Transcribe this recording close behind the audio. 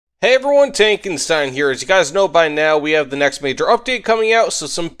Hey everyone, Tankenstein here. As you guys know by now, we have the next major update coming out, so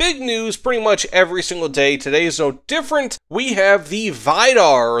some big news pretty much every single day. Today is no different. We have the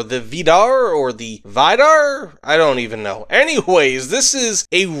Vidar, or the Vidar, or the Vidar? I don't even know. Anyways, this is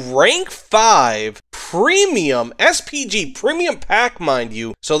a rank 5 premium SPG premium pack, mind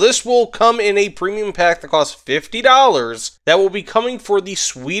you. So this will come in a premium pack that costs $50 that will be coming for the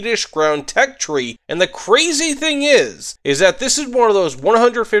Swedish ground tech tree. And the crazy thing is that this is one of those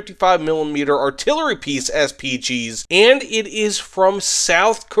 155mm artillery piece SPGs, and it is from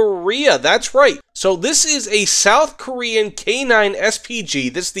South Korea. That's right. So this is a South Korean K9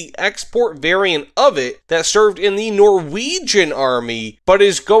 SPG. This is the export variant of it that served in the Norwegian army, but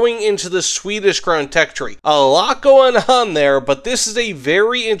is going into the Swedish ground tech tree. A lot going on there, but this is a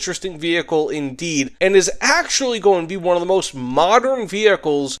very interesting vehicle indeed, and is actually going to be one of the most modern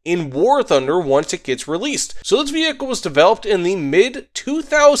vehicles in War Thunder once it gets released. So this vehicle was developed in the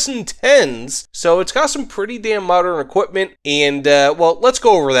mid-2010s, so it's got some pretty damn modern equipment, and well, let's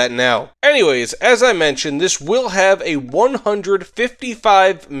go over that now. Anyways, as I mentioned, this will have a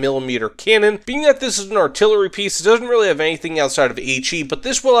 155mm cannon. Being that this is an artillery piece, it doesn't really have anything outside of HE, but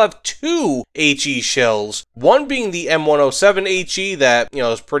this will have two HE shells. One being the M107 HE that,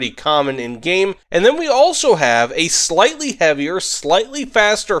 is pretty common in game. And then we also have a slightly heavier, slightly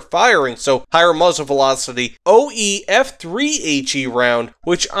faster firing, so higher muzzle velocity, OE F3 HE round,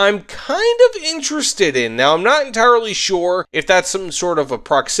 which I'm kind of interested in. Now, I'm not entirely sure if that's some sort of a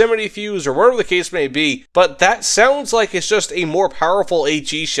proximity fuse or whatever the case may be, but that sounds like it's just a more powerful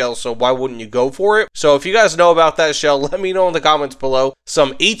HE shell, so why wouldn't you go for it? So if you guys know about that shell, let me know in the comments below.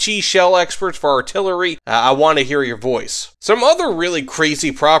 Some HE shell experts for artillery, I want to hear your voice. Some other really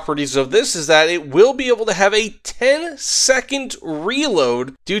crazy properties of this is that it will be able to have a 10-second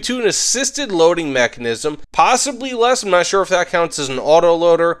reload due to an assisted loading mechanism, possibly less. I'm not sure if that counts as an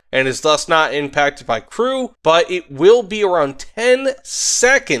autoloader and is thus not impacted by crew, but it will be around 10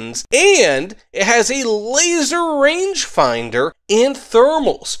 seconds, and it has a laser rangefinder and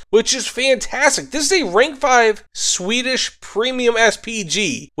thermals, which is fantastic. This is a rank 5 Swedish premium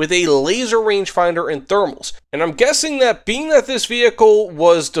SPG with a laser rangefinder and thermals. And I'm guessing that being that this vehicle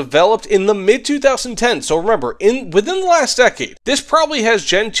was developed in the mid-2010s, so remember, within the last decade, this probably has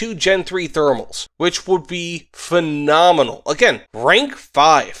Gen 2, Gen 3 thermals, which would be phenomenal. Again, rank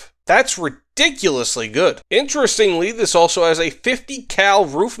 5. That's ridiculously good. Interestingly, this also has a 50 cal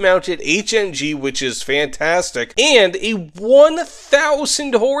roof-mounted HNG, which is fantastic, and a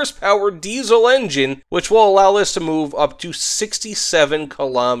 1,000 horsepower diesel engine, which will allow this to move up to 67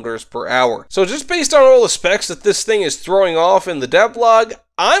 kilometers per hour. So just based on all the specs that this thing is throwing off in the devlog,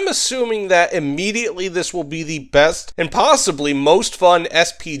 I'm assuming that immediately this will be the best and possibly most fun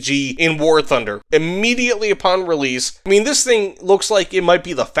SPG in War Thunder. Immediately upon release. I mean, this thing looks like it might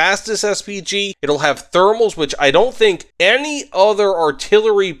be the fastest SPG. It'll have thermals, which I don't think any other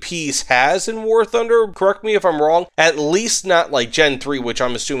artillery piece has in War Thunder. Correct me if I'm wrong. At least not like Gen 3, which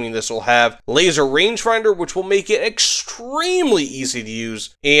I'm assuming this will have. Laser rangefinder, which will make it extremely easy to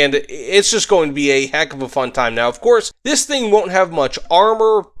use. And it's just going to be a heck of a fun time. Now, of course, this thing won't have much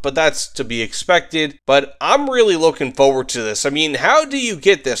armor, but that's to be expected. But I'm really looking forward to this. I mean, how do you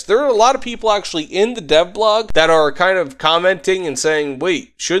get this? There are a lot of people actually in the dev blog that are kind of commenting and saying,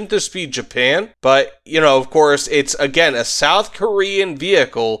 wait, shouldn't this be Japan? But, of course, it's, again, a South Korean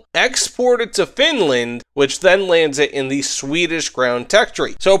vehicle exported to Finland, which then lands it in the Swedish ground tech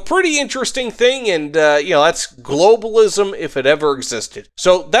tree. So, pretty interesting thing, and, that's globalism if it ever existed.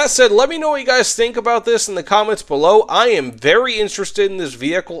 So, that said, let me know what you guys think about this in the comments below. I am very interested in this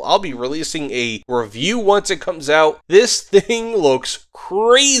vehicle. I'll be releasing a review once it comes out. This thing looks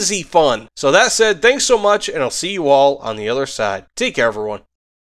crazy fun. So, that said, thanks so much, and I'll see you all on the other side. Take care, everyone.